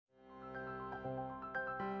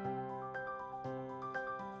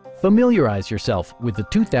Familiarize yourself with the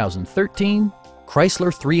 2013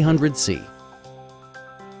 Chrysler 300C.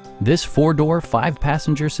 This four-door,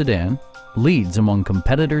 five-passenger sedan leads among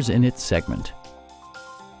competitors in its segment.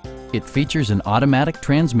 It features an automatic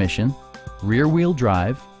transmission, rear-wheel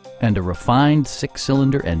drive, and a refined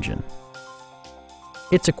six-cylinder engine.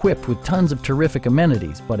 It's equipped with tons of terrific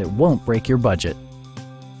amenities, but it won't break your budget.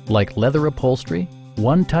 Like leather upholstery,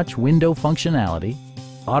 one-touch window functionality,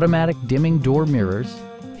 automatic dimming door mirrors,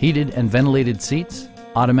 heated and ventilated seats,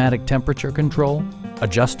 automatic temperature control,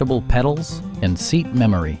 adjustable pedals, and seat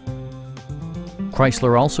memory.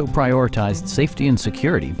 Chrysler also prioritized safety and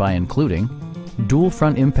security by including dual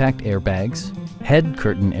front impact airbags, head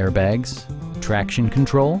curtain airbags, traction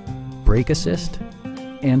control, brake assist,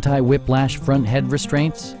 anti-whiplash front head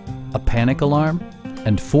restraints, a panic alarm,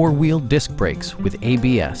 and four-wheel disc brakes with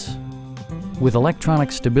ABS. With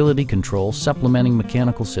electronic stability control supplementing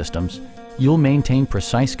mechanical systems, you'll maintain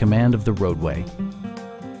precise command of the roadway.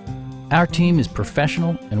 Our team is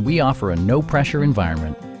professional and we offer a no-pressure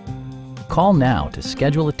environment. Call now to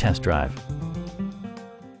schedule a test drive.